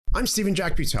I'm Stephen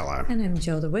Jack Butella. And I'm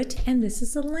Jill DeWitt, and this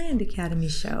is the Land Academy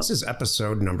Show. This is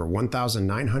episode number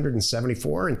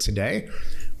 1974, and today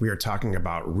we are talking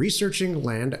about researching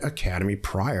Land Academy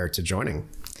prior to joining.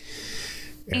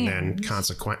 And then go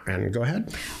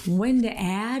ahead.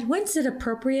 When's it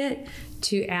appropriate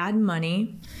to add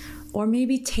money or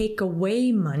maybe take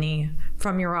away money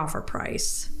from your offer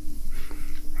price?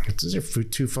 These are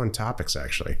two fun topics,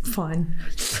 actually. Fun.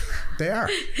 They are.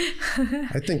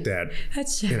 I think that,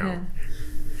 That's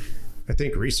I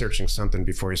think researching something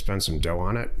before you spend some dough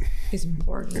on it is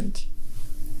important.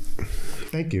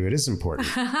 Thank you. It is important.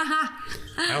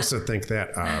 I also think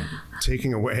that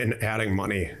taking away and adding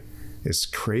money is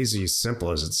crazy simple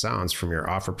as it sounds from your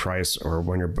offer price or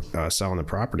when you're selling the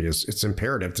property. It's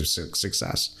imperative to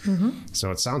success. Mm-hmm. So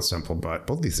it sounds simple, but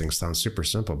both these things sound super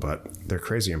simple, but they're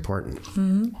crazy important.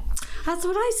 Mm-hmm. That's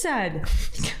what I said.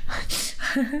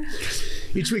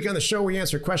 Each week on the show, we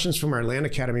answer questions from our Land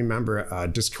Academy member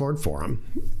Discord forum.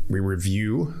 We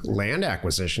review land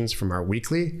acquisitions from our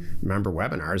weekly member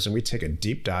webinars, and we take a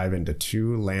deep dive into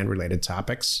 2 land-related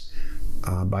topics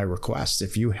by request.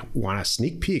 If you want a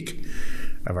sneak peek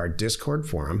of our Discord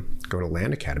forum, go to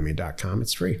landacademy.com.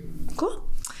 It's free. Cool.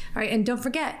 All right, and don't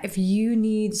forget, if you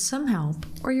need some help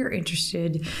or you're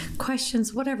interested,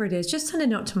 questions, whatever it is, just send a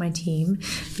note to my team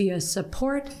via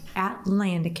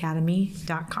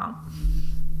support@landacademy.com.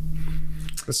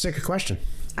 Let's take a question.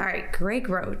 All right, Greg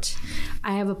wrote,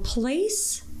 I have a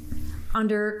place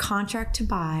under contract to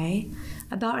buy,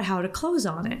 about how to close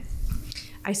on it.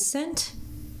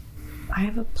 I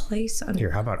have a place under...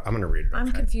 Here, how about, I'm going to read it.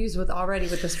 I'm confused with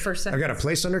this first sentence. I've got a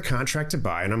place under contract to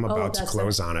buy, and I'm about to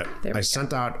close on it. I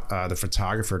sent out the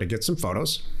photographer to get some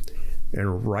photos,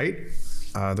 and right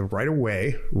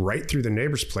away, right through the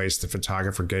neighbor's place, the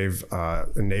photographer gave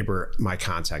the neighbor my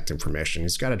contact information.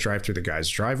 He's got to drive through the guy's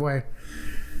driveway.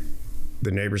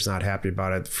 The neighbor's not happy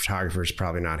about it. The photographer's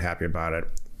probably not happy about it.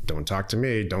 Don't talk to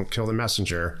me. Don't kill the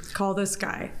messenger. Call this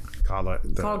guy. Call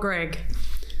Greg.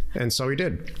 And so he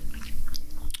did.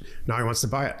 Now he wants to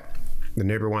buy it. The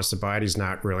neighbor wants to buy it. He's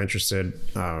not real interested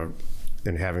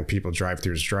in having people drive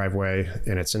through his driveway,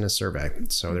 and it's in a survey.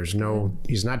 So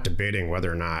he's not debating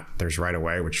whether or not there's right of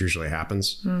way, which usually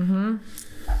happens. Mm-hmm.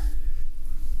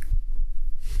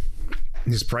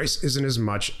 His price isn't as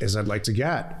much as I'd like to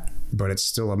get, but it's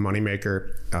still a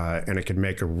moneymaker, and it could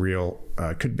make a real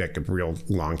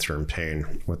long-term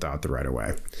pain without the right of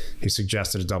way. He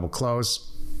suggested a double close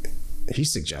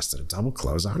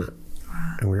on it.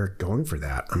 And we are going for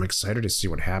that. I'm excited to see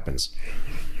what happens.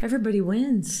 Everybody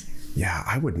wins. Yeah,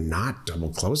 I would not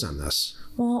double close on this.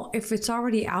 Well, if it's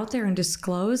already out there and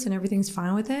disclosed and everything's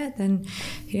fine with it, then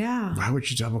yeah. Why would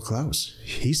you double close?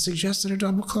 He suggested a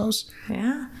double close?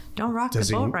 Yeah. Don't rock the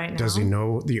boat right now. Does he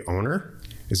know the owner?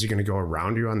 Is he going to go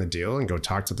around you on the deal and go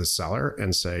talk to the seller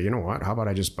and say, you know what, how about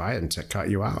I just buy it and cut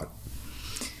you out?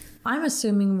 I'm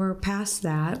assuming we're past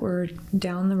that. We're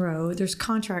down the road. There's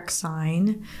contract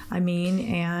sign.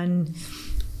 and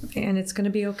it's going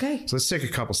to be okay. So let's take a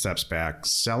couple steps back.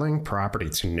 Selling property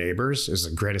to neighbors is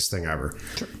the greatest thing ever.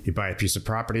 Sure. You buy a piece of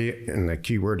property, and the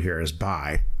key word here is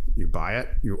buy. You buy it,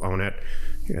 you own it,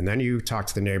 and then you talk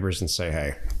to the neighbors and say,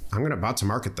 hey, I'm about to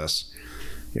market this.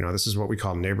 This is what we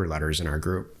call neighbor letters in our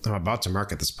group. I'm about to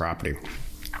market this property.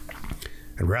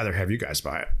 I'd rather have you guys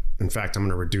buy it. In fact, I'm going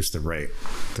to reduce the rate.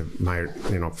 My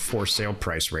for sale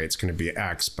price rate is going to be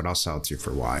X, but I'll sell it to you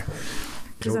for Y.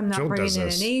 Because I'm not bringing in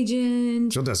an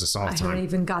agent. Jill does this all the time. I haven't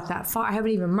even got that far. I haven't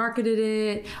even marketed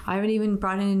it. I haven't even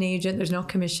brought in an agent. There's no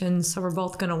commissions. So we're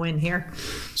both going to win here.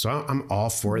 So I'm all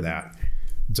for that.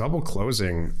 Double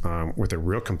closing with a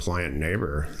real compliant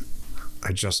neighbor,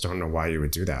 I just don't know why you would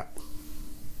do that.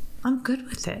 I'm good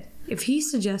with it. If he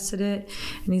suggested it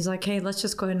and he's like, hey, let's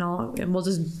just go ahead and we'll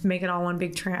just make it all one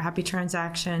big happy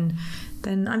transaction,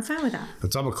 then I'm fine with that. The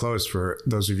double close, for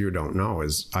those of you who don't know,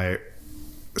 is I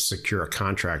secure a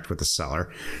contract with the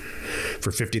seller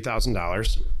for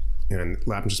 $50,000. And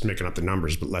I'm just making up the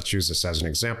numbers, but let's use this as an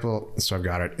example. So I've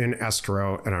got it in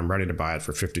escrow and I'm ready to buy it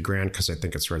for $50,000 because I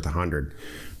think it's worth $100,000.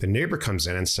 The neighbor comes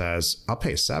in and says, I'll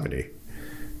pay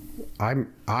 $70,000.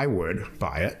 I would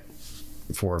buy it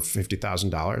for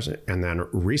 $50,000 and then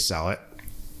resell it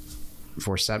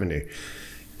for $70,000.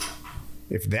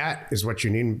 If that is what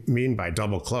you mean by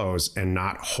double close and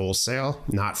not wholesale,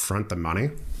 not front the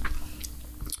money,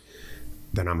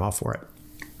 then I'm all for it.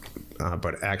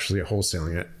 But actually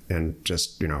wholesaling it and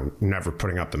just, never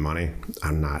putting up the money,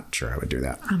 I'm not sure I would do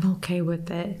that. I'm okay with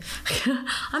it.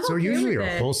 So usually you're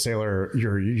a wholesaler,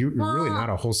 you're really not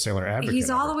a wholesaler advocate. He's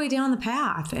all the way down the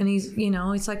path and he's,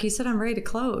 it's like he said, I'm ready to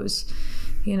close,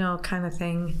 kind of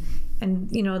thing. and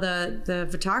the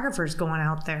photographer's going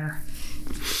out there.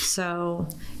 So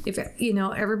if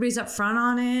everybody's up front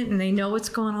on it and they know what's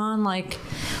going on,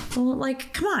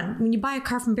 come on, when you buy a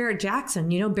car from Barrett Jackson,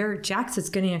 Barrett Jackson's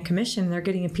getting a commission, they're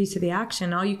getting a piece of the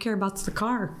action. All you care about is the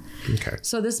car. Okay.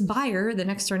 So this buyer, the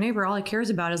next door neighbor, all he cares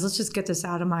about is, let's just get this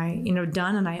out of my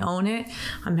done, and I own it.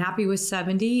 I'm happy with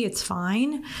 70. It's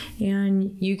fine,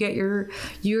 and you get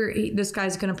this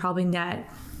guy's going to probably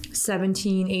net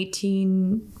 17,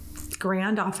 18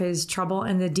 grand off his trouble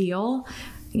and the deal,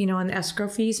 and the escrow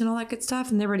fees and all that good stuff,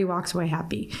 and everybody walks away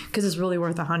happy because it's really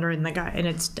worth 100 and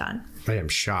it's done. I am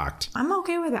shocked. I'm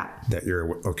okay with that. That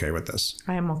you're okay with this.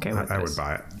 I am okay with this. I would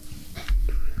buy it.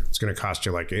 It's going to cost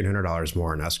you like $800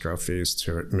 more in escrow fees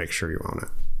to make sure you own it.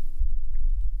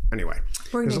 Anyway,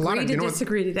 we're going to agree to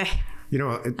disagree today.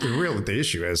 The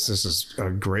issue is, this is a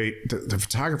great, the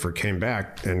photographer came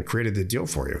back and created the deal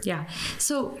for you. Yeah.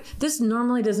 So this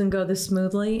normally doesn't go this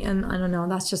smoothly. And I don't know,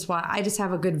 that's just why I just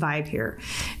have a good vibe here.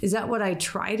 Is that what I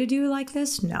try to do like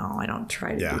this? No, I don't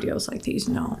try to do deals like these.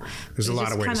 No. There's a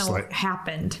lot of ways to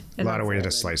happened. A lot of ways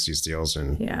to slice these deals.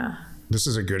 And this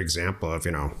is a good example of,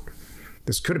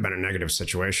 this could have been a negative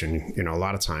situation. A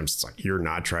lot of times it's like, you're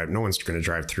not driving, no one's going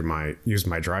to use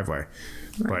my driveway.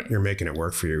 Right. But you're making it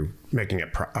work for you, making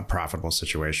it a profitable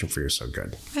situation for you. So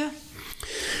good. Yeah.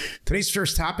 Today's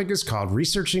first topic is called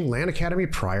Researching Land Academy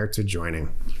Prior to Joining.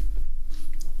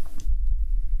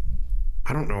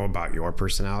 I don't know about your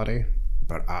personality,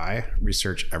 but I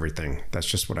research everything. That's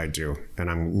just what I do. And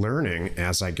I'm learning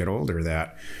as I get older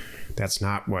that that's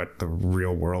not what the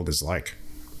real world is like.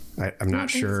 I'm not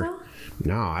sure. So?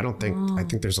 No, I don't think. I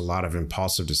think there's a lot of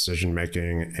impulsive decision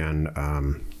making, and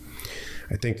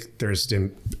I think there's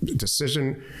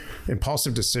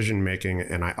impulsive decision making,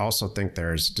 and I also think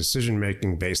there's decision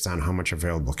making based on how much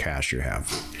available cash you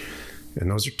have.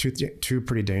 And those are two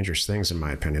pretty dangerous things, in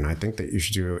my opinion. I think that you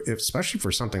should do, especially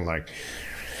for something like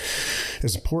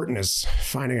as important as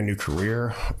finding a new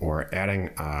career or adding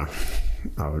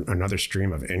another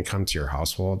stream of income to your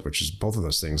household, which is both of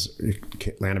those things.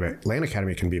 Land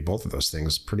Academy can be both of those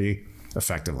things pretty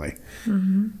effectively.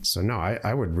 Mm-hmm. So no,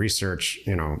 I would research,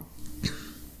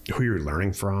 who you're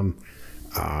learning from,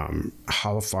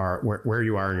 how far, where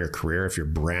you are in your career, if you're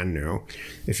brand new,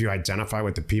 if you identify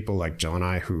with the people like Jill and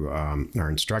I who are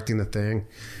instructing the thing,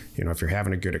 if you're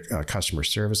having a good customer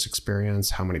service experience,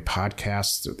 how many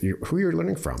podcasts, who you're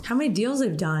learning from. How many deals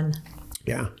they've done.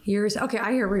 Yeah. Years. Okay,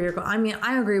 I hear where you're going. I mean,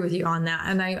 I agree with you on that.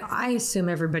 And I assume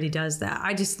everybody does that.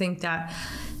 I just think that,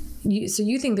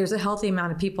 you think there's a healthy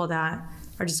amount of people that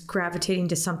are just gravitating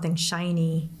to something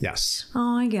shiny. Yes.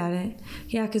 Oh, I get it.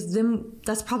 Yeah, because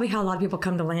that's probably how a lot of people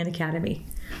come to Land Academy.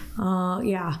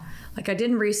 Yeah. Like, I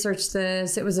didn't research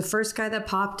this. It was the first guy that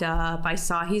popped up. I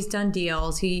saw he's done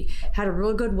deals. He had a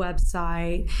real good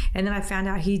website. And then I found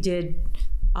out he did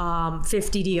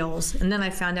 50 deals. And then I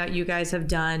found out you guys have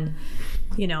done,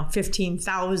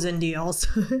 15,000 deals.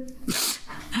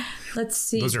 Let's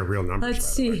see. Those are real numbers. Let's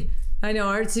see. I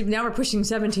know. Now we're pushing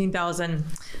 17,000.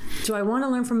 Do I want to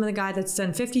learn from the guy that's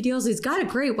done 50 deals? He's got a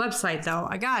great website, though.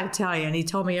 I got to tell you. And he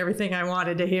told me everything I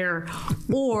wanted to hear.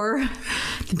 Or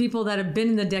the people that have been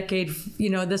in the decade,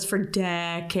 this for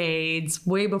decades,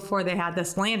 way before they had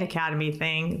this Land Academy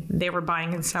thing. They were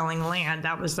buying and selling land.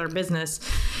 That was their business.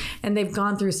 And they've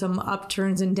gone through some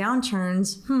upturns and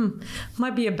downturns.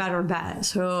 Might be a better bet.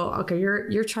 So, okay,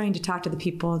 you're trying to talk to the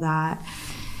people that,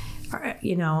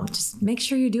 just make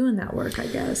sure you're doing that work, I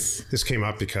guess. This came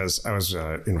up because I was,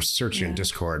 searching in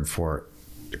Discord for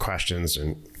questions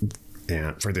and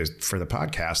for the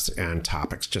podcast and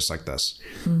topics just like this.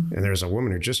 Mm-hmm. And there's a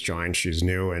woman who just joined. She's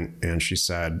new, and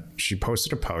she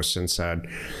posted a post and said,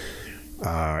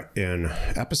 in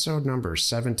episode number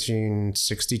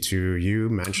 1762, you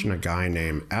mentioned a guy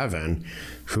named Evan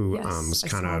who was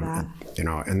kind of,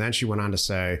 and then she went on to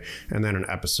say, and then in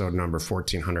episode number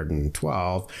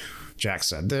 1412, Jack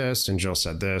said this and Jill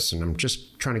said this, and I'm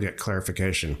just trying to get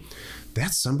clarification.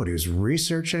 That's somebody who's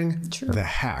researching the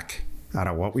heck out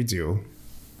of what we do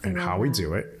and how we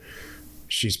do it.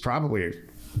 She's probably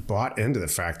bought into the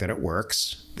fact that it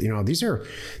works. These are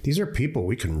people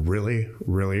we can really,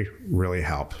 really, really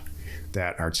help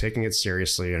that are taking it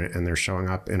seriously, and they're showing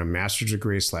up in a master's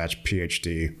degree /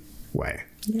 PhD way.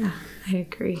 Yeah, I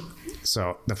agree.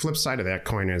 So the flip side of that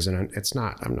coin is, and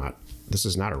this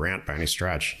is not a rant by any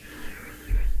stretch.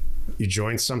 You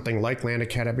join something like Land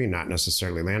Academy, not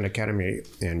necessarily Land Academy,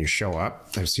 and you show up.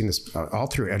 I've seen this all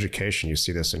through education. You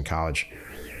see this in college.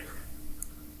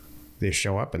 They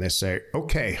show up and they say,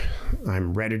 okay,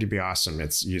 I'm ready to be awesome.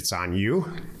 It's on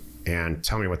you, and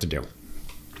tell me what to do.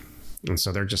 And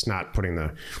so they're just not putting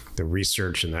the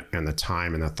research and the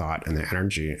time and the thought and the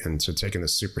energy into taking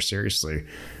this super seriously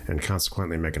and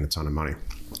consequently making a ton of money.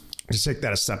 To take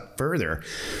that a step further,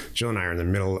 Jill and I are in the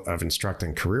middle of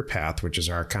instructing Career Path, which is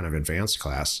our kind of advanced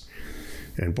class.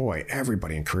 And boy,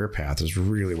 everybody in Career Path is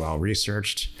really well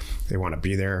researched. They want to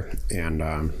be there.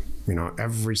 And,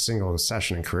 every single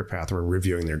session in Career Path, we're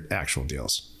reviewing their actual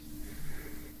deals.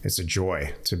 It's a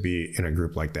joy to be in a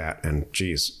group like that. And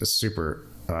geez, it's super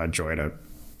joy to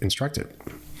instruct it.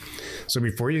 So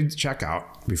before you check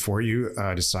out, before you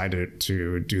decide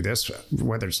to do this,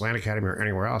 whether it's Land Academy or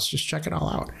anywhere else, just check it all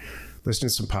out. Listen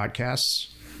to some podcasts,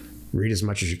 read as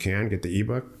much as you can, get the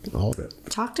ebook, all of it.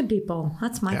 Talk to people.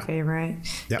 That's my favorite.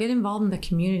 Yep. Get involved in the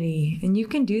community. And you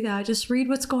can do that. Just read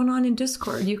what's going on in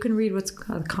Discord. You can read what's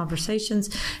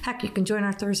conversations. Heck, you can join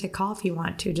our Thursday call if you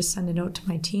want to. Just send a note to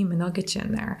my team and they'll get you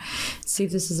in there. See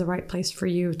if this is the right place for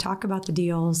you. Talk about the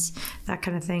deals, that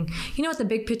kind of thing. You know what the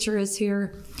big picture is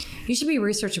here? You should be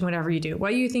researching whatever you do.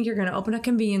 Whether you think you're going to open a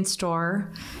convenience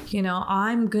store,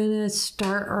 I'm going to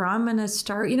start,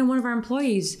 one of our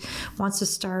employees wants to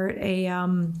start a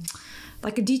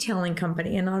detailing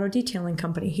company, an auto detailing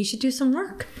company. He should do some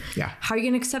work. Yeah. How are you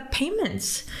going to accept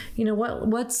payments?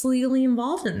 What's legally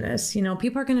involved in this?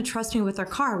 People are going to trust me with their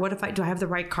car. What if do I have the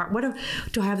right car?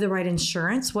 Do I have the right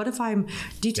insurance? What if I'm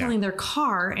detailing their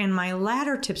car and my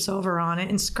ladder tips over on it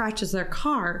and scratches their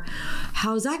car?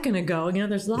 How's that going to go?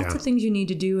 There's lots of things you need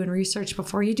to do and research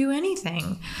before you do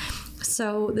anything.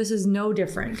 So this is no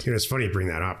different. It's funny you bring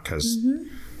that up because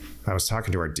I was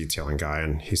talking to our detailing guy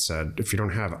and he said, if you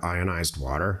don't have ionized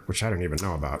water, which I don't even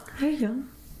know about. There you go.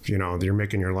 You're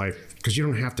making your life, because you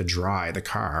don't have to dry the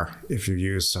car if you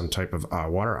use some type of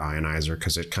water ionizer,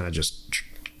 because it kind of just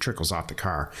trickles off the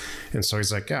car. And so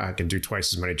he's like, I can do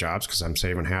twice as many jobs because I'm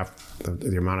saving half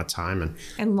the amount of time.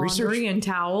 And laundry and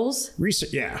towels.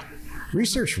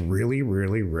 Research really,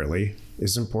 really, really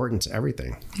is important to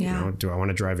everything. Yeah. Do I want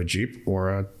to drive a Jeep or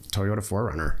a Toyota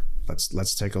 4Runner?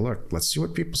 Let's take a look. Let's see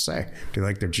what people say. Do they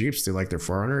like their Jeeps? Do they like their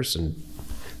 4Runners? And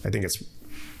I think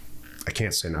I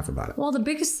can't say enough about it. Well, the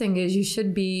biggest thing is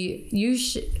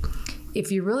if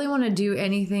you really want to do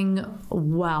anything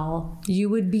well, you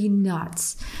would be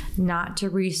nuts not to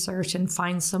research and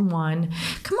find someone.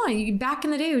 Come on, back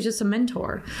in the day, it was just a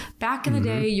mentor. Back in the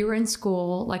day, you were in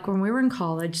school, like when we were in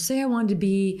college, say I wanted to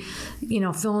be,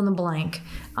 fill in the blank.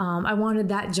 I wanted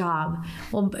that job.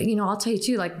 Well, I'll tell you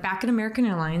too, like back in American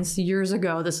Airlines years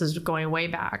ago, this is going way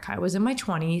back, I was in my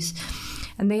 20s,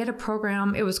 and they had a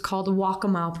program, it was called the Walk a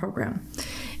Mile program.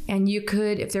 And you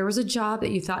could, if there was a job that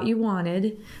you thought you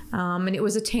wanted, and it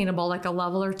was attainable, like a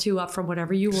level or two up from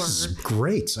whatever you were. This is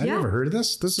great. I've never heard of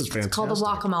this. This is fantastic. It's called the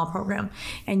Walk a Mile program.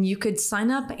 And you could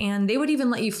sign up and they would even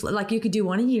let you, you could do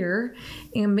one a year.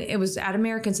 And it was at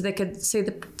American, so they could say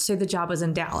the job was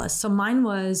in Dallas. So mine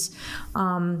was,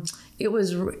 it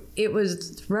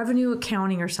was revenue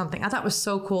accounting or something. I thought it was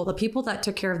so cool. The people that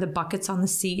took care of the buckets on the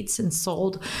seats and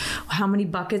sold how many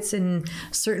buckets in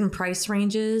certain price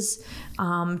ranges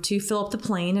to fill up the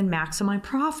plane and maximize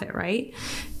profit, right?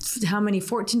 How many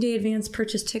 14-day advance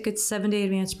purchase tickets, 7-day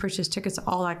advance purchase tickets,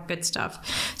 all that good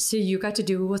stuff. So you got to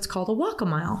do what's called a walk a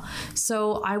mile.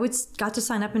 So I got to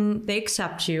sign up and they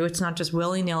accept you. It's not just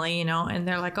willy-nilly, and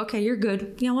they're like, okay, you're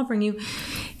good. I'll bring you.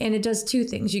 And it does two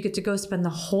things. You get to go spend the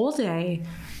whole day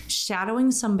shadowing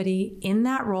somebody in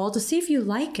that role to see if you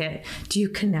like it. Do you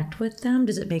connect with them?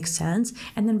 Does it make sense?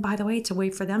 And then, by the way, it's a way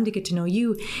for them to get to know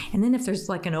you. And then if there's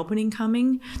like an opening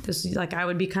coming, I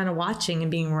would be kind of watching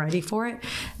and being ready for it.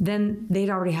 Then they'd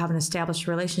already have an established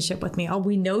relationship with me. Oh,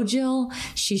 we know Jill.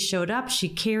 She showed up. She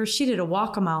cares. She did a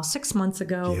walk a mile 6 months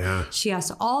ago. Yeah. She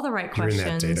asked all the right questions.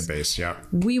 You're in that database. Yeah.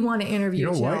 We want to interview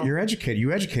Jill. You know what? You're educated.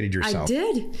 You educated yourself. I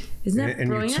did. Isn't that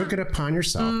brilliant? And you took it upon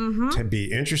yourself to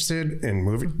be interested in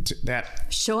moving to that.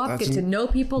 Show up, get to know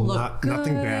people, look good.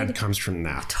 Nothing bad comes from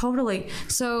that. Totally.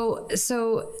 So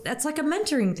that's like a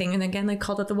mentoring thing. And again, they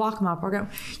called it the Walk a Mile program.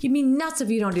 You'd be nuts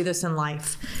if you don't do this in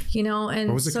life, And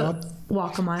what was it called?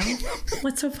 Walk a Mile.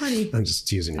 What's so funny? I'm just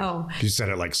teasing you. Oh. You said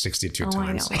it like 62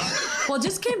 times. I know. Well, it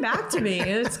just came back to me.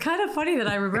 It's kind of funny that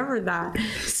I remembered that.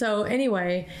 So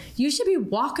anyway, you should be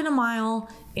walking a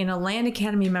mile in a Land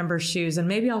Academy member's shoes, and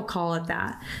maybe I'll call it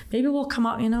that. Maybe we'll come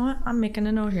out, what? I'm making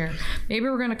a note here. Maybe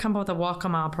we're going to come up with a Walk a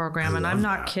Mile program, and I'm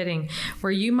not kidding,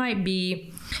 where you might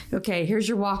be, okay, here's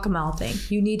your Walk a Mile thing.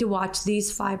 You need to watch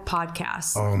these 5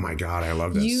 podcasts. Oh my God, I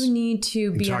love this. You need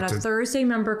to be on a Thursday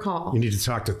member call. You need to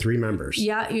talk to 3 members.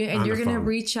 Yeah, and you're going to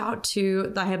reach out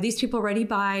to, I have these people ready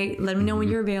by, let me know when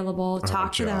you're available,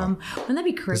 talk to them. Wouldn't that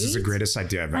be crazy? This is the greatest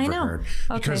idea I've ever heard.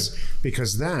 Okay.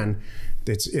 Because then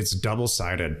It's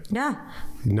double-sided. Yeah.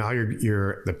 Now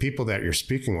you're the people that you're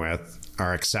speaking with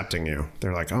are accepting you.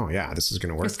 They're like, oh yeah, this is going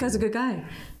to work. This guy's a good guy.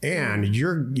 And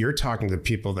you're talking to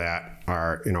people that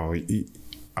are,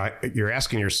 you're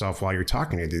asking yourself while you're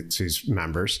talking to these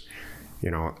members,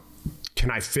 can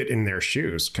I fit in their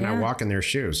shoes? Can I walk in their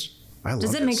shoes?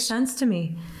 Does it make sense to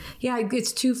me? Yeah,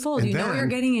 it's twofold. You know what you're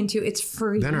getting into. It's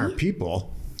free. Then our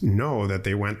people know that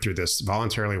they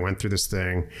voluntarily went through this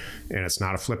thing, and it's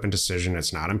not a flippant decision.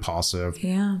 It's not impulsive.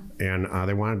 Yeah. And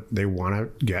they want to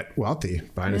get wealthy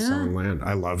buying and selling land.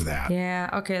 I love that.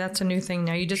 Yeah. Okay, that's a new thing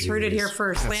now. You just heard it here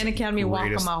first. Land Academy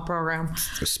Walk-A-Mile program.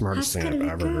 The smartest thing I've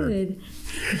ever heard.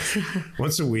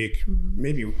 Once a week,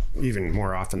 maybe even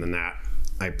more often than that,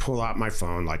 I pull out my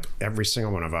phone, like every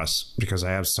single one of us, because I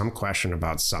have some question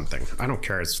about something. I don't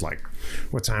care. It's like,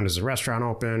 what time does the restaurant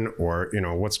open, or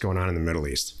what's going on in the Middle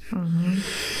East?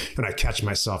 Mm-hmm. And I catch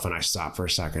myself and I stop for a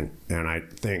second and I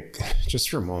think,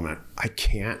 just for a moment, I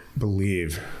can't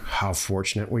believe how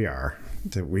fortunate we are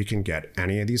that we can get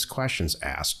any of these questions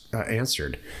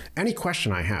answered. Any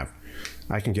question I have,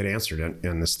 I can get answered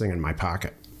in this thing in my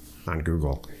pocket on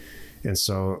Google. And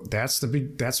so that's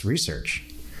research.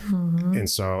 Mm-hmm. And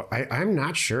so I'm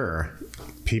not sure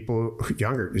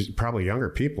probably younger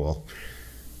people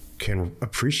can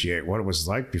appreciate what it was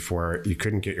like before you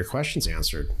couldn't get your questions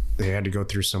answered. They had to go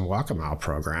through some Walk-A-Mile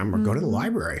program or go to the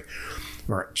library.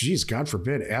 Or, geez, God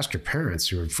forbid, ask your parents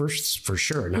who are for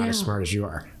sure not as smart as you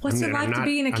are. What's it like to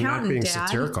be an accountant, I'm not being Dad?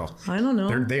 satirical. I don't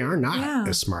know. They are not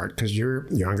as smart because you're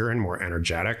younger and more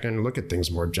energetic and look at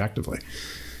things more objectively.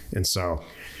 And so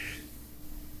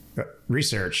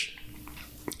research,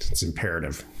 it's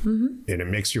imperative. Mm-hmm. And it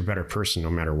makes you a better person no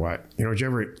matter what. Did you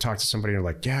ever talk to somebody and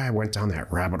like, yeah, I went down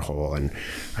that rabbit hole and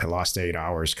I lost 8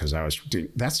 hours because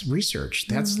that's research.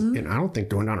 That's, and I don't think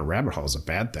going down a rabbit hole is a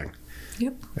bad thing.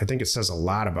 Yep. I think it says a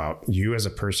lot about you as a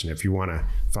person if you want to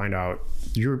find out,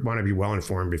 you want to be well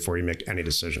informed before you make any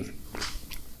decision.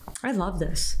 I love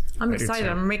this. I'm excited.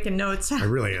 I'm making notes. I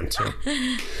really am too.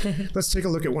 Let's take a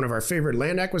look at one of our favorite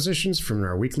land acquisitions from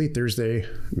our weekly Thursday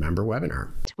member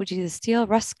webinar. Would you steal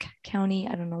Rusk County,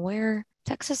 I don't know where,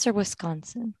 Texas or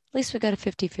Wisconsin? At least we got a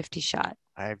 50-50 shot.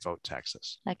 I vote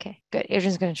Texas. Okay, good.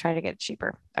 Adrian's going to try to get it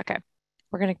cheaper. Okay.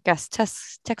 We're going to guess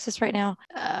Texas right now.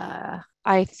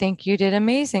 I think you did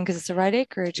amazing because it's the right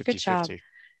acreage. 50, good job.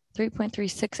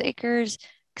 3.36 acres.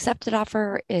 Accepted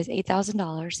offer is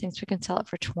 $8,000. Thinks we can sell it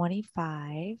for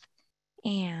 $25,000.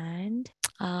 And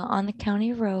on the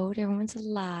county road, everyone's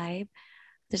alive.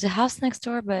 There's a house next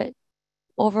door, but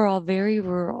overall very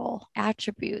rural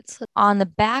attributes. On the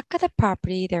back of the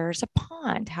property, there's a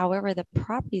pond. However, the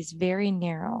property is very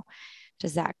narrow.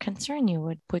 Does that concern you?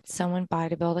 Would someone buy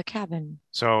to build a cabin?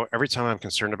 So every time I'm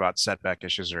concerned about setback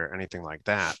issues or anything like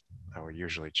that, I would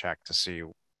usually check to see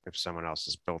if someone else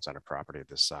has built on a property of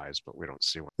this size, but we don't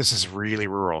see one. This is really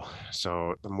rural.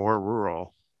 So the more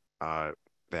rural, the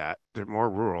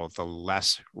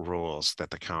less rules that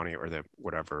the county or the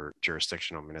whatever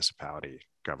jurisdictional municipality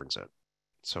governs it.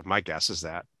 So my guess is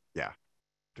that,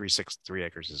 3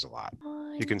 acres is a lot.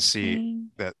 You can see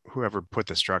that whoever put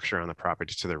the structure on the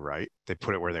property to the right, they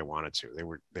put it where they wanted to.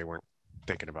 They weren't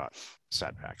thinking about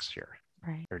setbacks here.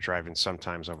 Right. They're driving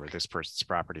sometimes over this person's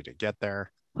property to get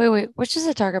there. Wait, which is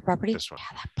the target property? This one.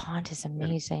 Yeah, that pond is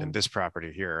amazing. And this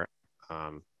property here,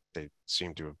 they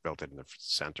seem to have built it in the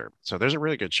center. So there's a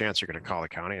really good chance you're going to call the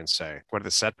county and say, what are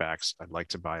the setbacks? I'd like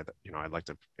to buy I'd like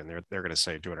to, and they're going to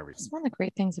say, do whatever. It's one of the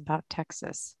great things about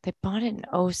Texas. They bought it in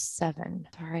 2007.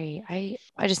 Sorry,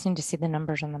 I just need to see the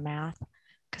numbers on the math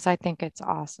because I think it's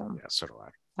awesome. Yeah, so do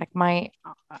I. Like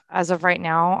as of right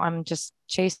now, I'm just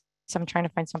chasing. I'm trying to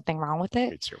find something wrong with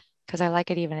it. Me too. Because I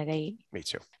like it even at 8. Me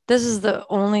too. This is the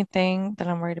only thing that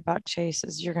I'm worried about, Chase,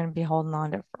 is you're going to be holding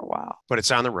on to it for a while. But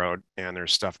it's on the road and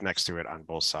there's stuff next to it on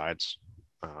both sides.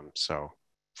 So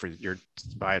for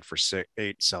buy it for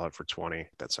 8, sell it for 20.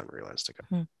 That's unrealistic.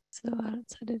 So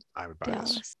outside of I would buy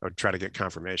this. I would try to get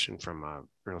confirmation from a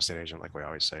real estate agent, like we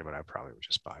always say, but I probably would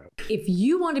just buy it. If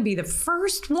you want to be the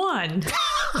first one,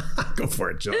 go for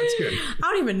it, Jill. It's good. I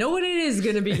don't even know what it is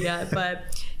going to be yet,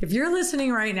 but if you're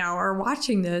listening right now or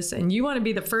watching this and you want to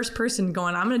be the first person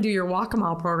going, I'm going to do your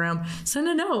Walk-A-Mile program, send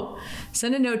a note.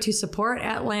 Send a note to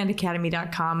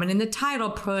support@landacademy.com. And in the title,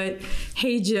 put,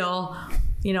 hey, Jill,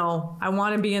 I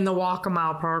want to be in the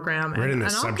Walk-A-Mile program. And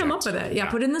I'll come up with it. Yeah,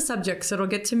 put in the subject so it'll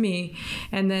get to me.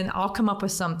 And then I'll come up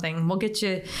with something. We'll get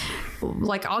you,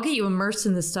 I'll get you immersed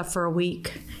in this stuff for a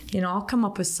week. I'll come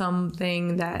up with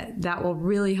something that will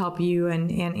really help you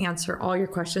and answer all your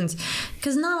questions.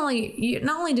 Because not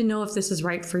only to know if this is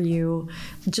right for you,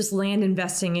 just land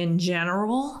investing in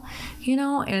general,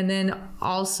 and then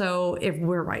also if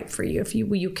we're right for you, if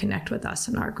you connect with us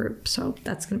in our group. So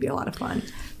that's going to be a lot of fun.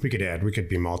 We could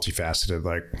be multifaceted.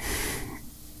 Like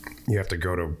you have to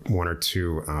go to one or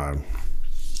two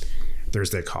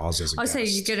Thursday calls as a guest. Say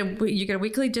you get a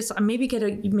weekly,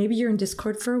 maybe you're in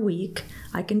Discord for a week.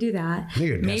 I can do that.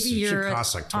 Maybe you're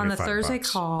on a Thursday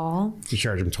call. You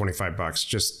charge them $25,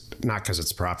 just not because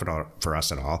it's profit for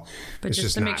us at all, but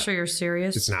just to make sure you're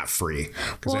serious. It's not free,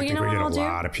 because I think we get a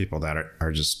lot of people that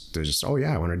are just oh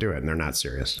yeah, I want to do it, and they're not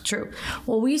serious. True.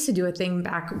 Well, we used to do a thing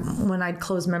back when I'd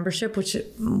close membership, which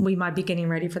we might be getting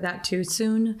ready for that too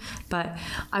soon. But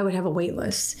I would have a wait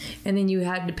list, and then you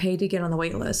had to pay to get on the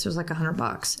wait list. It was like $100.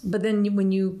 But then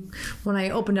when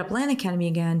I opened up Land Academy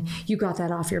again, you got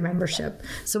that off your membership.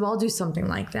 So I'll do something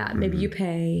like that. Maybe you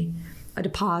pay a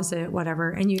deposit, whatever,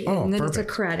 and then perfect. It's a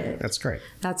credit. That's great.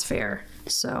 That's fair.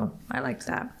 So I like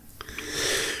that.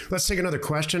 Let's take another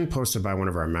question posted by one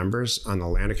of our members on the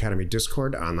Land Academy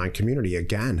Discord online community.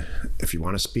 Again, if you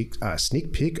want to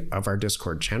sneak peek of our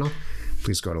Discord channel,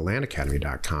 please go to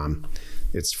landacademy.com.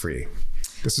 It's free.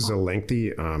 This is a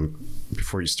lengthy,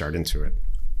 before you start into it,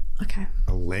 okay,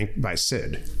 a link by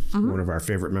Sid, one of our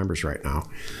favorite members right now.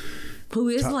 Who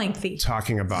is lengthy.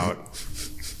 Talking about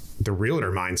the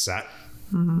realtor mindset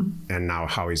and now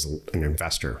how he's an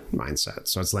investor mindset.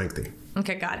 So it's lengthy.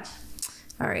 Okay, got it.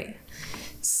 All right.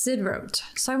 Sid wrote,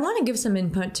 so I want to give some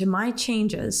input to my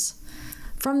changes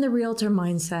from the realtor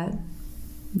mindset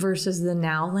versus the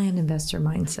now land investor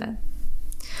mindset.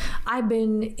 I've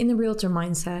been in the realtor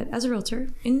mindset as a realtor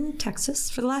in Texas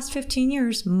for the last 15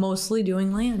 years, mostly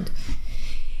doing land.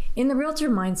 In the realtor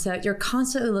mindset, you're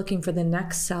constantly looking for the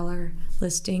next seller,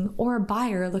 listing, or a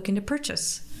buyer looking to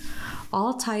purchase.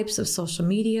 All types of social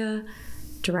media,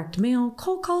 direct mail,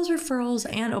 cold calls, referrals,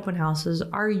 and open houses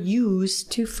are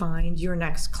used to find your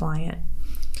next client.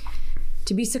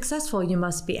 To be successful, you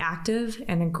must be active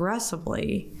and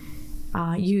aggressively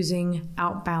using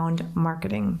outbound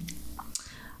marketing.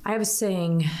 I have a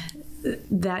saying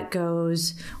that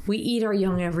goes, we eat our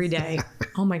young every day.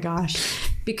 Oh my gosh.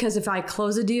 Because if I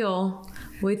close a deal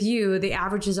with you, the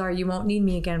averages are you won't need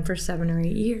me again for 7 or 8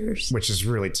 years. Which is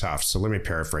really tough. So let me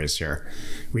paraphrase here.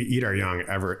 We eat our young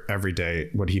every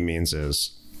day. What he means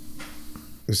is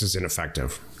this is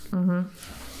ineffective.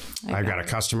 I've got a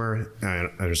customer,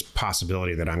 and there's a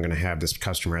possibility that I'm going to have this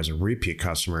customer as a repeat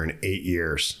customer in 8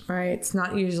 years. Right. It's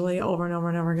not usually over and over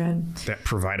and over again. That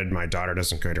provided my daughter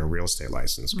doesn't get a real estate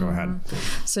license. Go ahead.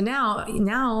 So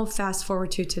now fast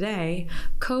forward to today,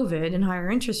 COVID and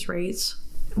higher interest rates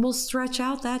will stretch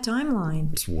out that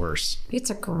timeline. It's worse.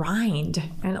 It's a grind,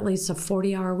 and at least a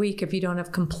 40-hour week if you don't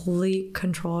have complete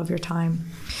control of your time.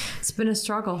 It's been a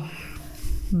struggle.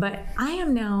 But I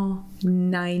am now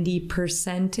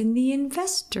 90% in the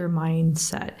investor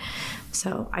mindset.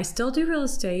 So I still do real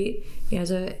estate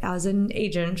as an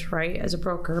agent, right, as a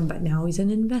broker, but now he's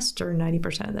an investor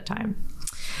 90% of the time.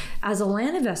 As a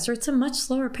land investor, it's a much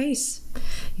slower pace.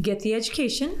 You get the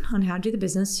education on how to do the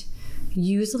business,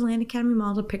 use the Land Academy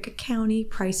model to pick a county,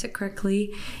 price it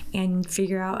correctly, and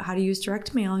figure out how to use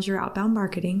direct mail as your outbound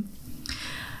marketing.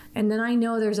 And then I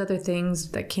know there's other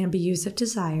things that can be used if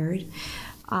desired.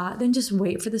 Then just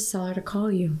wait for the seller to call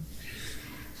you.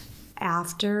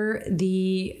 After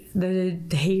the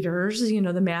haters,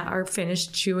 are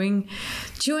finished chewing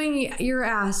your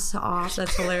ass off.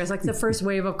 That's hilarious. Like the first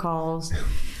wave of calls.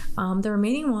 The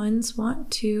remaining ones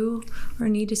want to or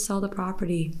need to sell the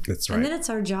property. That's right. And then it's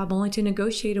our job only to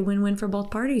negotiate a win-win for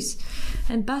both parties.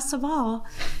 And best of all,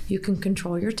 you can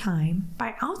control your time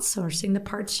by outsourcing the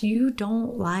parts you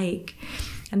don't like.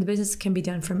 And the business can be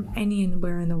done from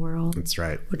anywhere in the world. That's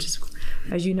right. Which is,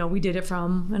 as you know, we did it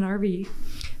from an RV.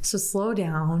 So slow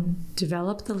down,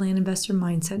 develop the land investor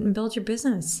mindset, and build your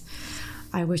business.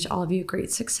 I wish all of you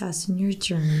great success in your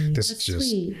journey. That's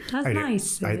sweet. That's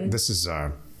nice. This is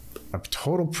a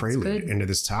total prelude into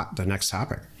the next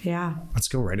topic. Yeah. Let's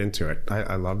go right into it.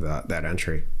 I love that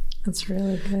entry. That's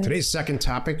really good. Today's second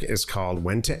topic is called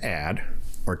when to add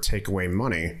or take away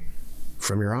money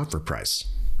from your offer price.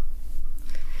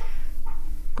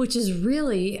 Which is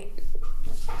really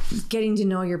getting to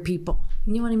know your people.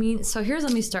 You know what I mean? So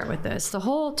let me start with this. The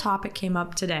whole topic came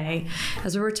up today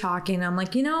as we were talking. I'm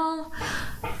like, you know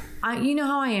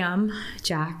how I am,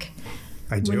 Jack.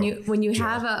 I do. When you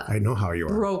have I know how you are.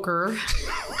 Broker,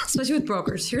 especially with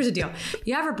brokers. Here's the deal.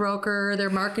 You have a broker, they're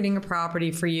marketing a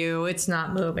property for you, it's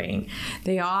not moving.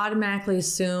 They automatically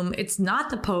assume it's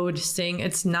not the posting,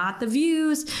 it's not the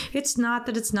views, it's not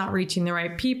that it's not reaching the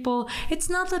right people, it's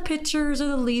not the pictures or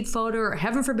the lead photo or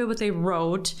heaven forbid what they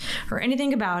wrote or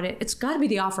anything about it. It's got to be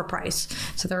the offer price.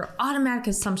 So their automatic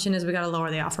assumption is we got to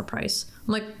lower the offer price.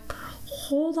 I'm like,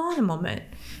 hold on a moment.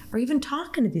 Or even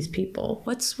talking to these people.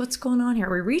 What's going on here?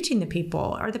 Are we reaching the people?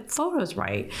 Are the photos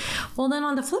right? Well, then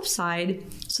on the flip side,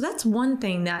 so that's one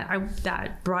thing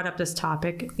that brought up this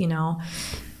topic, you know.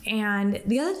 And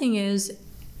the other thing is,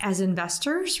 as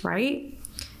investors, right?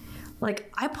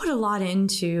 Like, I put a lot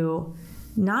into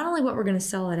not only what we're going to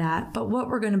sell it at, but what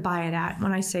we're going to buy it at.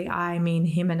 When I say I mean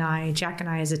him and I, Jack and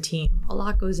I as a team. A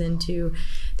lot goes into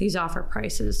these offer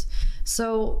prices.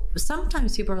 So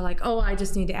sometimes people are like, oh, I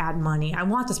just need to add money. I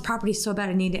want this property so bad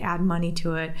I need to add money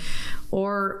to it.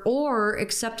 Or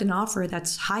accept an offer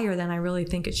that's higher than I really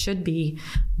think it should be,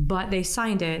 but they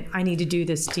signed it. I need to do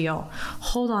this deal.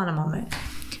 Hold on a moment.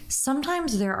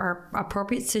 Sometimes there are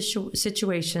appropriate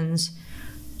situations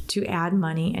to add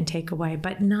money and take away,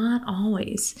 but not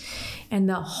always. And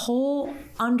the whole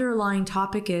underlying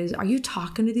topic is, are you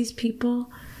talking to these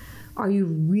people? Are you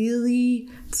really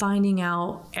finding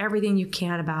out everything you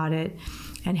can about it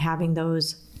and having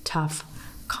those tough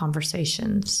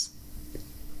conversations?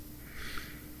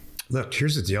 Look,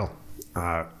 here's the deal.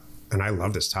 And I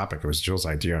love this topic. It was Jill's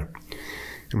idea.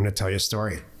 I'm going to tell you a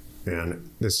story. And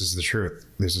this is the truth.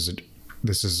 This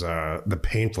is the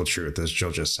painful truth, as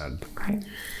Jill just said. Right.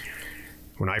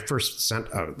 When I first sent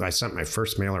my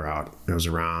first mailer out, it was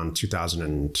around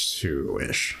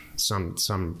 2002-ish,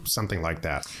 something like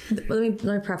that. Let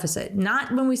me preface it.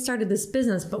 Not when we started this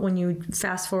business, but when you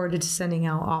fast forwarded to sending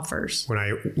out offers.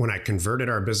 When I converted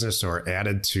our business or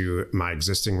added to my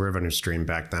existing revenue stream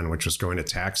back then, which was going to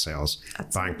tax sales,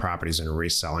 buying properties and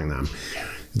reselling them,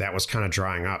 that was kind of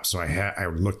drying up. So I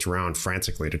looked around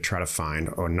frantically to try to find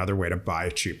another way to buy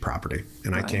a cheap property.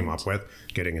 And I came up with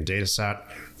getting a data set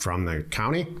from the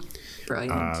county.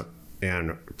 Brilliant.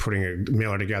 And putting a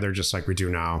mailer together just like we do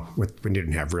now. We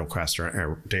didn't have RealQuest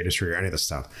or Datatree or any of this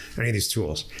stuff, any of these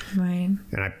tools. Right.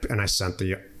 And I sent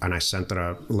the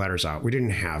letters out. We didn't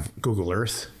have Google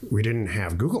Earth. We didn't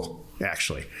have Google,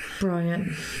 actually.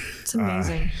 Brilliant. It's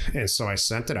amazing. And so I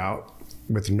sent it out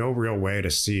with no real way to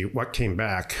see what came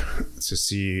back, to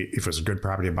see if it was a good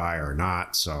property to buy or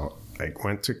not. So I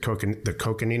went to the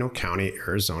Coconino County,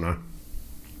 Arizona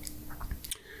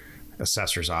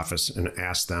assessor's office and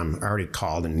asked them. I already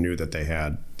called and knew that they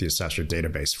had the assessor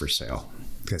database for sale.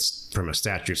 Because from a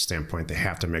statute standpoint, they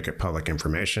have to make it public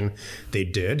information. They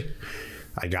did.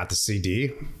 I got the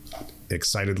CD,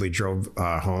 excitedly drove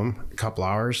home a couple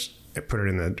hours, put it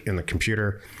in the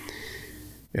computer,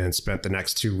 and spent the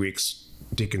next 2 weeks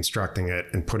deconstructing it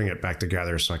and putting it back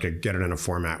together so I could get it in a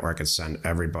format where I could send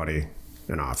everybody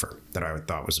an offer that I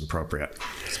thought was appropriate.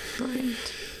 Brilliant.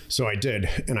 So I did,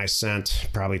 and I sent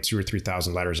probably 2,000 or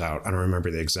 3,000 letters out. I don't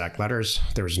remember the exact letters.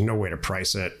 There was no way to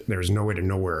price it. There was no way to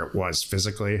know where it was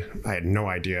physically. I had no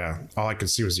idea. All I could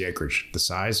see was the acreage, the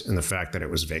size, and the fact that it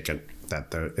was vacant,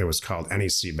 that it was called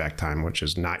NEC back time, which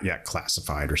is not yet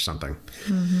classified or something.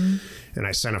 Mm-hmm. And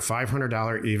I sent a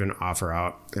 $500 even offer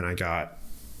out, and I got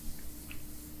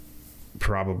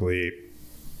probably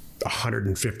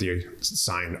 150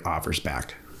 signed offers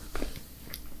back.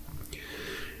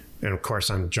 And of course,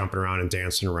 I'm jumping around and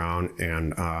dancing around,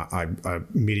 and I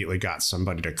immediately got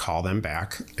somebody to call them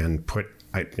back and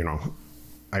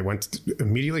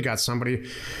immediately got somebody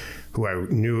who I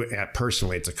knew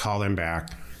personally to call them back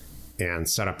and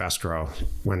set up escrow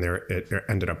when it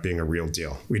ended up being a real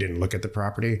deal. We didn't look at the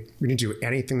property. We didn't do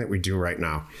anything that we do right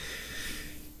now.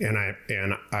 And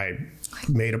I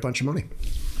made a bunch of money.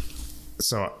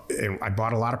 So I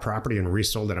bought a lot of property and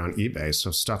resold it on eBay.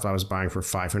 So stuff I was buying for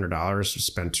 $500,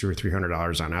 spent $200 or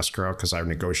 $300 on escrow because I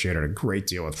negotiated a great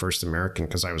deal with First American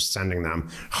because I was sending them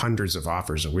hundreds of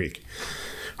offers a week,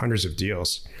 hundreds of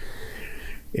deals.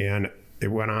 And it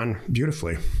went on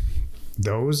beautifully.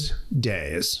 Those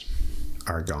days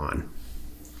are gone.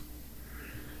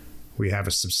 We have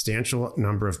a substantial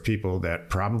number of people that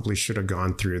probably should have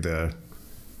gone through the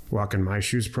Walk in My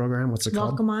Shoes program. What's it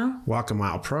called? Walk a Mile? Walk a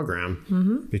Mile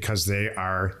program, because they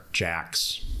are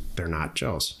Jacks. They're not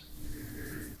Jills.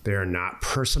 They are not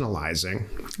personalizing.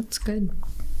 That's good.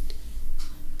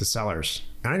 The sellers.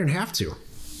 And I didn't have to.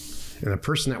 And the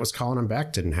person that was calling them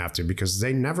back didn't have to, because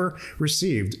they never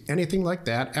received anything like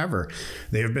that ever.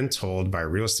 They have been told by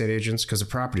real estate agents, because the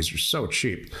properties are so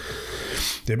cheap.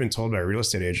 They've been told by real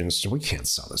estate agents, we can't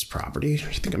sell this property. You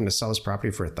think I'm going to sell this property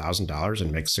for $1,000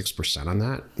 and make 6% on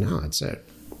that? No, that's it.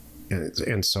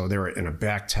 And so they were in a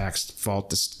back tax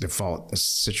default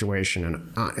situation.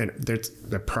 And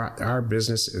our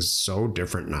business is so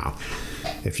different now.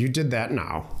 If you did that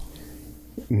now,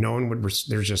 no one would,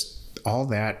 there's just, all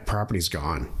that property's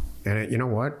gone. And you know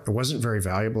what? It wasn't very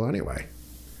valuable anyway.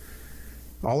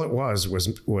 All it was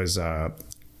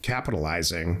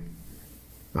capitalizing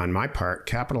on my part,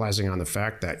 capitalizing on the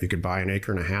fact that you could buy 1.5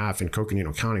 acres in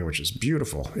Coconino County, which is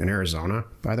beautiful in Arizona,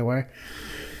 by the way.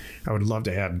 I would love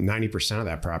to have 90% of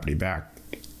that property back,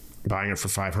 buying it for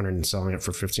 $500 and selling it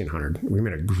for $1,500. We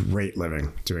made a great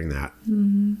living doing that.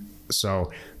 Mm-hmm.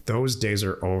 So those days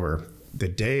are over. The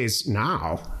days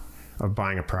now of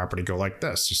buying a property go like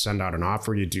this. You send out an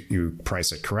offer, you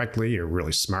price it correctly, you're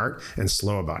really smart and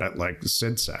slow about it, like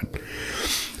Sid said.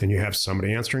 And you have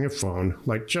somebody answering a phone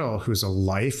like Jill, who's a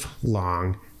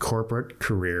lifelong corporate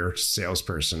career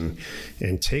salesperson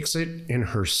and takes it in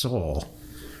her soul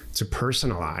to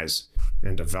personalize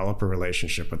and develop a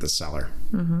relationship with the seller.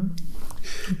 Mm-hmm.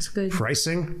 That's good.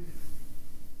 Pricing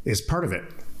is part of it.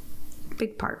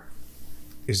 Big part.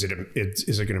 Is it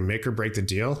going to make or break the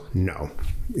deal? No.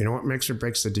 You know what makes or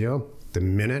breaks the deal? The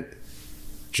minute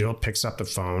Jill picks up the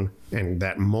phone and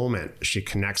that moment she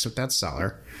connects with that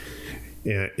seller.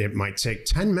 It might take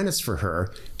 10 minutes for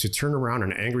her to turn around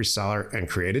an angry seller and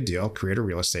create a deal, create a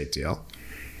real estate deal.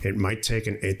 It might take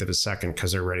 1/8 of a second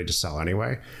because they're ready to sell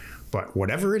anyway. But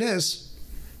whatever it is,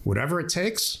 whatever it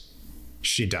takes,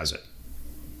 she does it.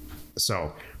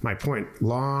 So my point,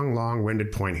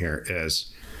 long-winded point here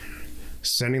is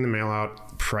sending the mail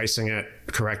out, pricing it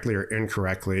correctly or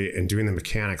incorrectly, and doing the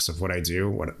mechanics of what I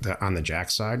do on the Jack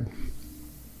side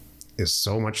is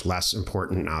so much less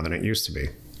important now than it used to be.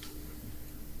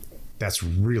 That's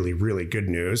really, really good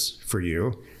news for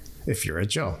you if you're a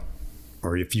Jill,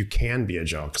 or if you can be a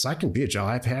Jill, because I can be a Jill.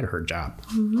 I've had her job.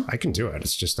 Mm-hmm. I can do it.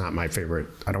 It's just not my favorite.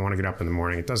 I don't want to get up in the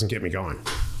morning. It doesn't get me going.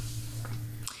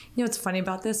 You know what's funny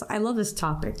about this? I love this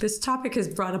topic. This topic has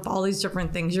brought up all these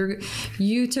different things.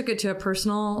 You took it to a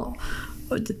personal.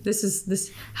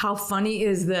 How funny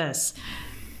is this?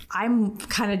 I'm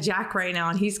kind of Jack right now,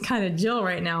 and he's kind of Jill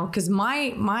right now. Because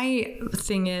my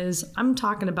thing is, I'm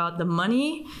talking about the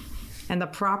money and the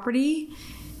property,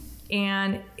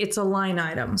 and it's a line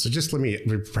item. So just let me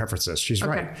preface this. She's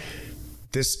right.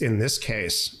 In this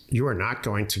case, you are not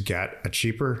going to get a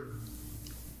cheaper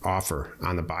offer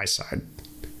on the buy side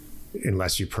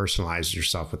unless you personalize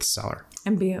yourself with the seller.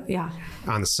 On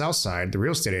the sell side, the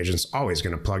real estate agent's always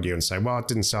going to plug you and say, well, it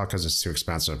didn't sell because it's too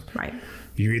expensive. Right.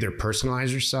 You either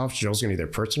personalize yourself, Jill's going to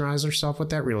either personalize herself with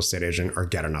that real estate agent or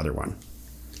get another one.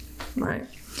 Right.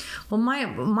 Well,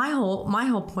 my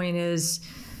whole point is,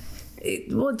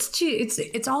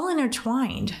 it's all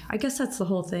intertwined. I guess that's the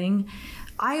whole thing.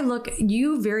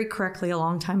 You very correctly a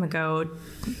long time ago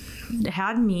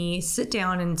had me sit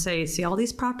down and say, see all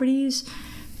these properties?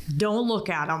 Don't look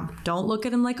at them. Don't look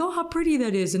at them like, oh, how pretty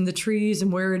that is, and the trees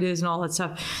and where it is and all that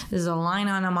stuff. There's a line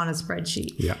on them on a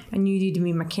spreadsheet. Yeah. And you need to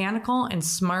be mechanical and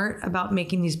smart about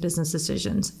making these business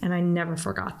decisions. And I never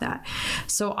forgot that.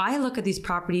 So I look at these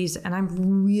properties and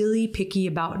I'm really picky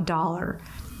about dollar.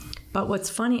 But what's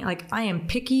funny, like I am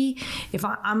picky. If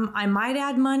I might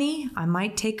add money, I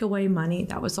might take away money.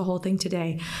 That was the whole thing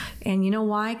today. And you know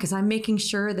why? Because I'm making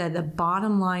sure that the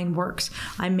bottom line works.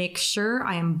 I make sure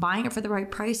I am buying it for the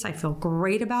right price. I feel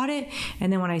great about it.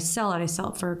 And then when I sell it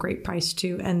for a great price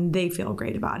too. And they feel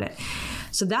great about it.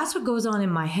 So that's what goes on in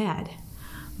my head.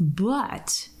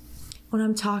 But when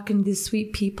I'm talking to these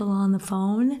sweet people on the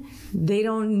phone, they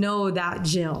don't know that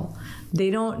Jill. They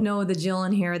don't know the Jill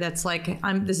in here that's like,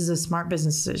 this is a smart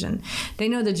business decision. They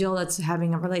know the Jill that's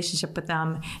having a relationship with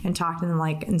them and talking to them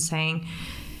and saying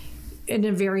in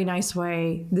a very nice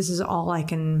way, this is all I'm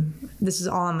going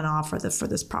to offer for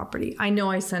this property. I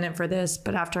know I sent it for this,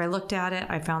 but after I looked at it,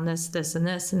 I found this, this, and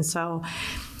this. And so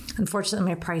unfortunately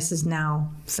my price is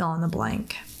now fill in the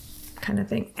blank kind of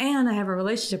thing. And I have a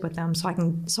relationship with them, so I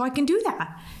can do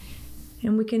that.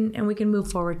 And we can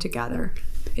move forward together.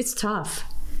 It's tough.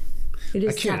 It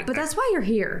is tough, but that's why you're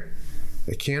here.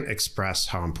 I can't express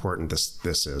how important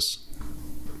this is.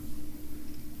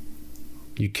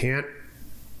 You can't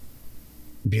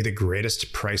be the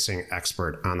greatest pricing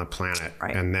expert on the planet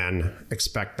and then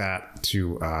expect that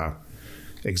to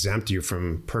exempt you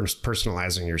from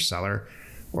personalizing your seller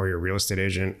or your real estate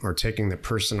agent or taking the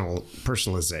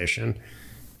personalization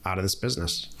out of this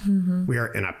business. Mm-hmm. We are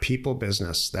in a people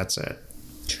business. That's it.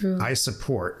 True. I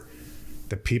support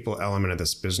the people element of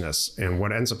this business. And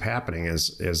what ends up happening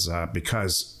is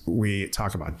because we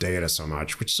talk about data so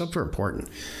much, which is super important,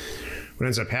 what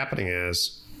ends up happening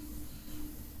is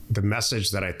the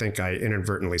message that I think I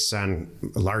inadvertently send,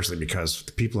 largely because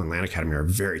the people in Land Academy are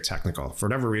very technical. For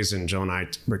whatever reason, Jill and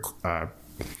I,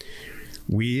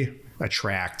 we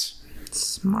attract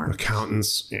smart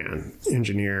accountants and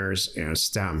engineers and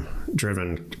STEM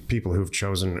driven people who've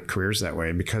chosen careers that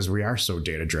way because we are so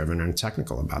data driven and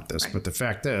technical about this. Right. But the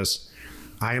fact is,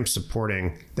 I am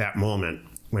supporting that moment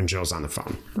when Jill's on the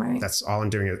phone. Right. That's all I'm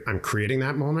doing. I'm creating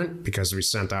that moment because we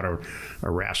sent out a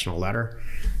rational letter,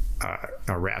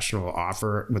 a rational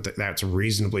offer that's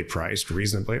reasonably priced.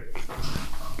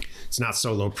 It's not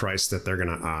so low priced that they're going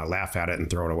to laugh at it and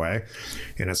throw it away.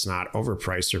 And it's not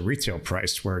overpriced or retail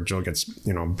priced where Jill gets,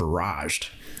 barraged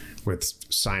with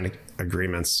signed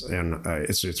agreements. And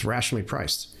it's rationally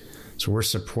priced. So we're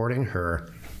supporting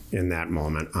her in that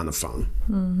moment on the phone.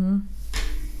 Mm-hmm.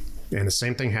 And the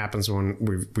same thing happens when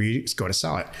we go to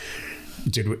sell it.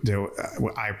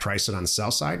 I price it on the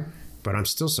sell side, but I'm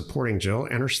still supporting Jill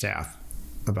and her staff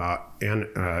and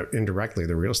indirectly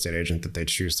the real estate agent that they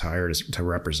choose to hire to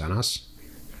represent us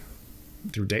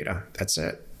through data. That's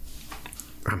it.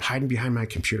 I'm hiding behind my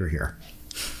computer here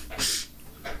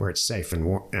where it's safe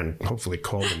and hopefully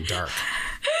cold and dark.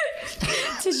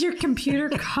 Does your computer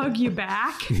hug you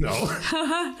back? No.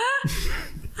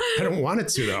 I don't want it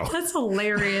to, though. That's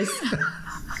hilarious.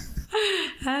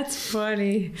 That's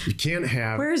funny. You can't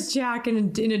have... Where's Jack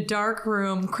in a dark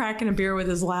room cracking a beer with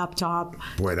his laptop?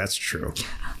 Boy, that's true.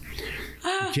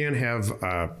 You can't have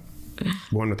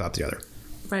one without the other.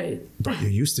 Right. But you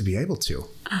used to be able to.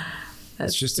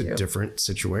 That's it's just true. A different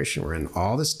situation. We're in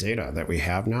all this data that we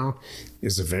have now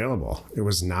is available. It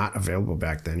was not available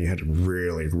back then. You had to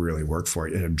really, really work for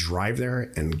it. You had to drive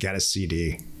there and get a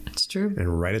CD. It's true.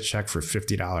 And write a check for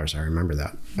 $50. I remember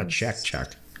that. A check,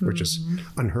 which is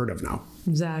unheard of now.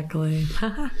 Exactly.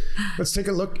 Let's take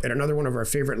a look at another one of our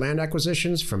favorite land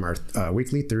acquisitions from our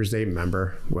weekly Thursday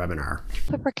member webinar.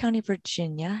 Pepper County,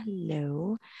 Virginia.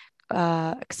 Hello.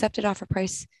 Accepted offer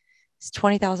price is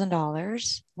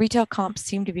 $20,000. Retail comps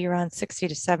seem to be around 60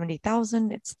 to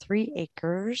 70,000. It's 3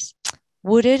 acres.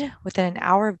 Wooded within an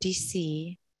hour of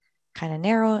DC. Kind of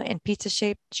narrow and pizza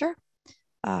shaped. Sure.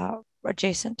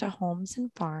 Adjacent to homes and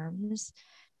farms.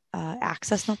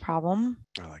 Access, no problem.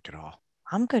 I like it all.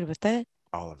 I'm good with it.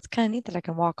 All of it. It's kind of neat that I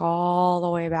can walk all the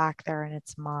way back there and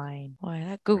it's mine. Boy,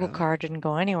 that Google card didn't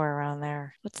go anywhere around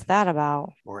there. What's that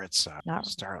about? Or it's Not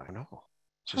Starlight. No,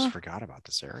 just forgot about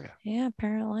this area. Yeah,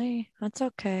 apparently. That's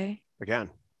okay. Again,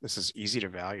 this is easy to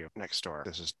value next door.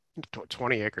 This is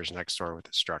 20 acres next door with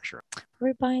the structure.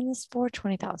 We're buying this for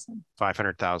 $20,000.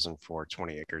 $500,000 for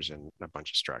 20 acres and a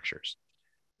bunch of structures.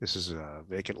 This is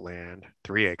vacant land,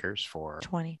 3 acres for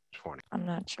 20. 20. I'm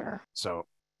not sure. So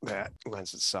that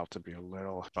lends itself to be a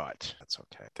little, but that's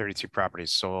okay. 32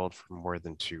 properties sold for more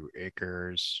than 2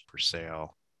 acres for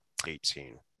sale,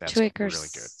 18. That's 2 acres. Really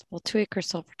good. Well, 2 acres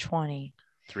sold for 20.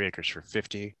 3 acres for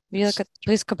 50. You look at,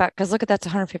 please go back because look at that's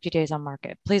 150 days on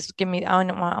market. Please give me,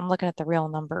 I'm looking at the real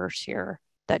numbers here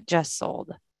that just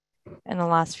sold in the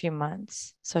last few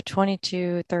months. So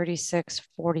 22, 36,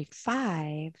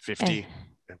 45. 50.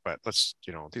 But let's,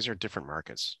 these are different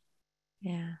markets.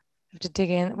 Yeah. I have to dig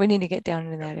in. We need to get down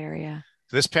into that area.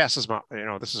 This passes my,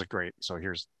 this is a great, so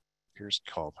here's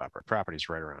Culpeper. Property's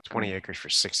right around 20 acres for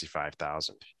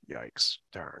 65,000. Yikes.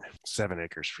 Darn. 7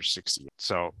 acres for 60.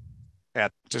 So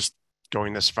at just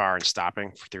going this far and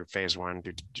stopping through phase one,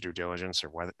 due diligence or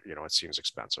whether, it seems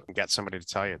expensive. And get somebody to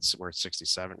tell you it's worth 60,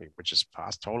 70, which is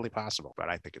totally possible. But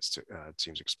I think it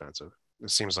seems expensive. It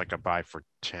seems like a buy for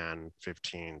 10,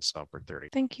 15, sell for 30.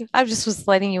 Thank you. I just was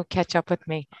letting you catch up with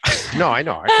me. No, I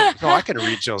know. I can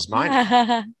read Jill's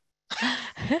mind.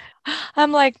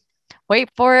 I'm like, wait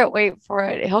for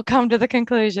it. He'll come to the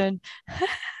conclusion.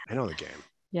 I know the game.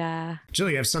 Yeah. Jill,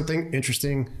 you have something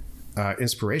interesting,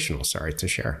 inspirational, to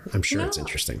share. I'm sure it's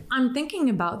interesting. I'm thinking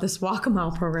about this Walk a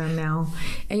Mile program now.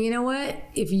 And you know what?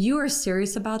 If you are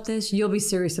serious about this, you'll be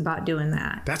serious about doing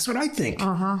that. That's what I think.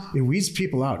 It weeds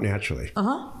people out naturally.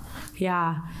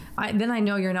 Yeah. Then I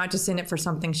know you're not just in it for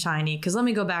something shiny. Because let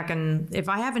me go back and if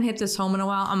I haven't hit this home in a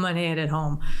while, I'm going to hit it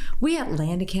home. We at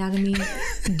Land Academy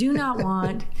do not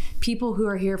want people who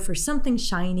are here for something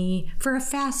shiny, for a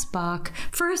fast buck,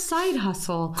 for a side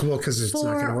hustle. Cool, because it's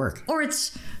not going to work. Or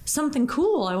it's something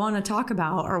cool I want to talk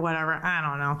about or whatever. I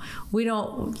don't know. We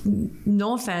don't,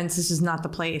 no offense, this is not the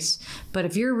place. But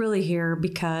if you're really here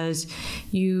because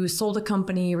you sold a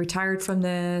company, retired from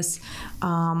this,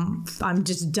 I'm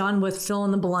just done with fill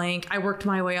in the blank. I worked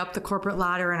my way up the corporate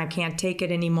ladder and I can't take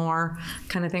it anymore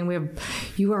kind of thing.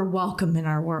 You are welcome in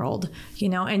our world,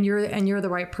 and you're the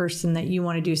right person that you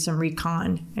want to do some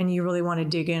recon and you really want to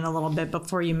dig in a little bit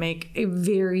before you make a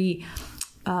very,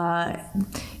 I'm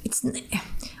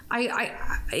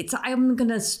going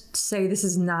to say this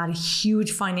is not a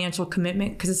huge financial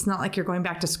commitment because it's not like you're going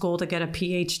back to school to get a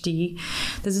PhD.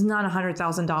 This is not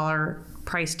 $100,000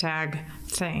 price tag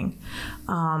thing.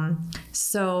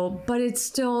 But it's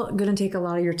still going to take a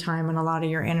lot of your time and a lot of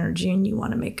your energy and you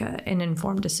want to make an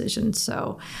informed decision.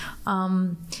 So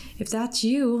if that's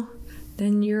you,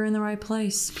 then you're in the right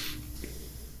place.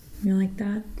 You like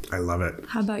that? I love it.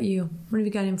 How about you? What have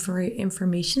you got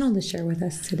informational to share with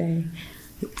us today?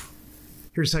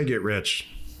 Here's how you get rich.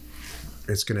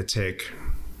 It's going to take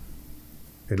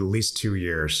at least 2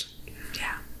 years.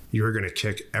 Yeah. You are going to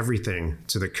kick everything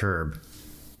to the curb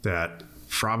that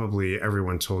probably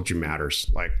everyone told you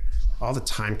matters. Like all the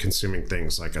time-consuming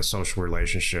things like a social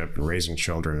relationship and raising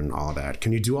children and all of that.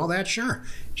 Can you do all that? Sure.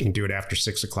 You can do it after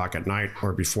 6 o'clock at night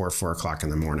or before 4 o'clock in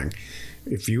the morning.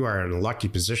 If you are in a lucky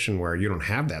position where you don't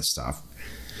have that stuff,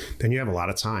 then you have a lot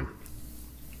of time.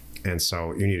 And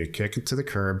so you need to kick it to the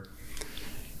curb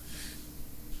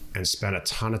and spend a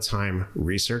ton of time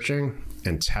researching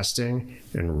and testing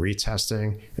and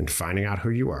retesting and finding out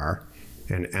who you are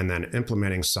and then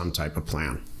implementing some type of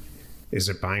plan. Is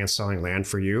it buying and selling land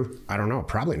for you? I don't know.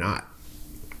 Probably not.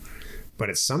 But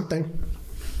it's something.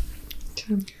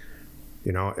 True.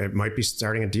 You know, it might be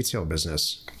starting a detail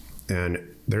business.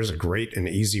 And there's a great and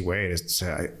easy way to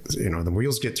say, you know, the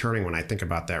wheels get turning when I think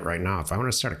about that right now. If I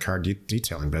want to start a car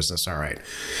detailing business, all right,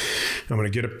 I'm going to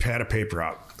get a pad of paper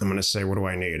out. I'm going to say, what do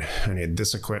I need? I need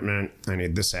this equipment. I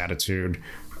need this attitude.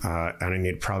 And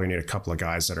I probably need a couple of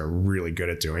guys that are really good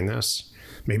at doing this.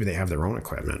 Maybe they have their own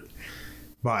equipment.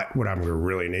 But what I'm going to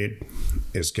really need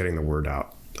is getting the word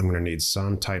out. I'm going to need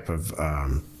some type of,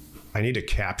 I need to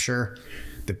capture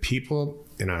the people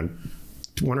in a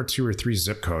 1 or 2 or 3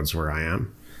 zip codes where I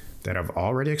am that have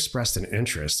already expressed an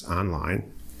interest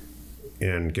online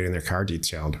in getting their car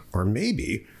detailed. Or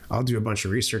maybe I'll do a bunch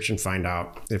of research and find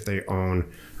out if they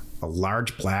own a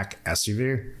large black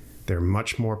SUV, they're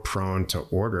much more prone to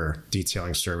order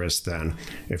detailing service than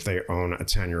if they own a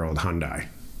 10-year-old Hyundai.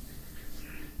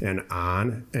 And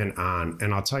on and on.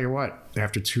 And I'll tell you what,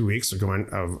 after 2 weeks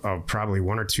of probably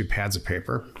 1 or 2 pads of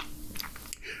paper,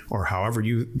 or however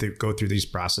they go through these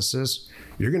processes,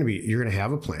 you're going to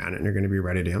have a plan and you're going to be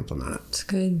ready to implement it. It's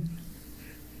good.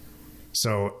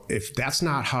 So if that's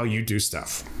not how you do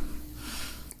stuff,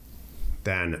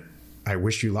 then I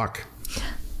wish you luck.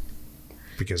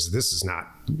 Because this is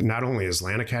not only is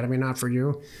Land Academy not for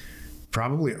you,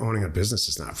 probably owning a business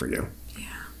is not for you. Yeah.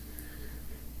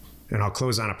 And I'll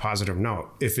close on a positive note.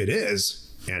 If it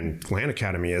is, and Land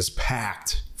Academy is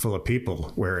packed full of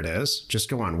people where it is, just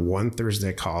go on one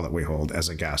Thursday call that we hold as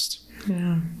a guest.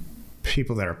 Yeah.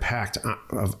 People that are packed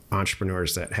of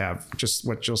entrepreneurs that have just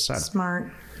what Jill said.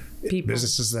 Smart people.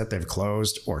 Businesses that they've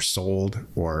closed or sold,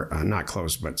 or not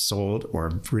closed, but sold,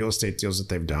 or real estate deals that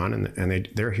they've done. And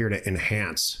they're here to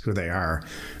enhance who they are.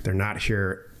 They're not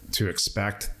here to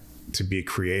expect to be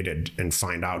created and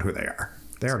find out who they are.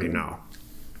 They already know.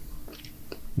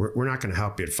 We're not going to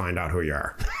help you to find out who you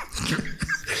are.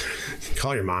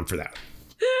 Call your mom for that.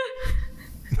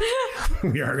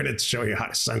 We are going to show you how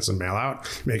to send some mail out,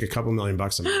 make a couple $1 million a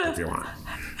month if you want.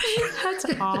 That's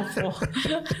awful.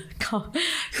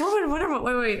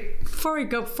 Wait.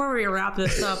 Before we wrap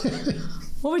this up,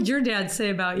 what would your dad say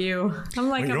about you? I'm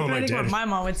trying to think what my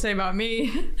mom would say about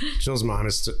me. Jill's mom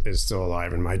is still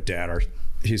alive, and my dad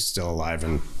he's still alive,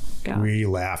 and we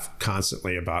laugh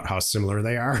constantly about how similar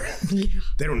they are. Yeah.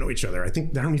 They don't know each other. I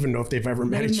think they don't even know if they've ever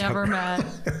met each other. They've never met.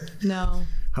 No.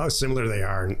 How similar they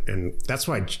are. And that's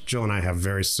why Jill and I have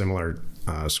very similar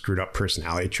screwed up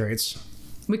personality traits.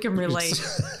 We can relate.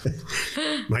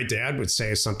 My dad would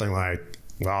say something like,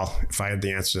 well, if I had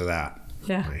the answer to that,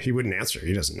 he wouldn't answer.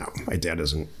 He doesn't know. My dad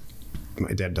doesn't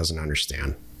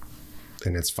understand.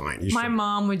 And it's fine. My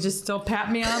mom would just still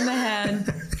pat me on the head.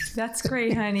 That's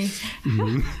great, honey.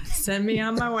 Mm-hmm. Send me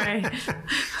on my way.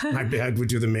 My dad would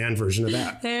do the man version of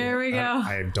that. There we go.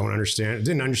 I don't understand.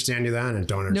 Didn't understand you then and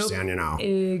don't understand you now.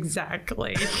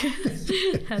 Exactly.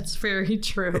 That's very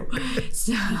true.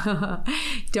 So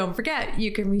don't forget,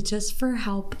 you can reach us for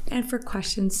help and for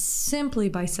questions simply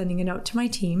by sending a note to my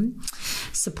team.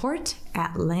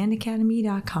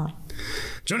 support@landacademy.com.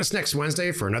 Join us next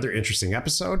Wednesday for another interesting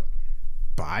episode.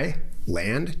 Buy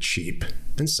land cheap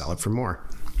and sell it for more.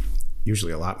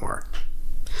 Usually a lot more.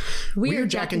 We are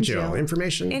Jack and Jill.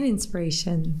 Information and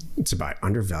inspiration to buy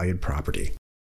undervalued property.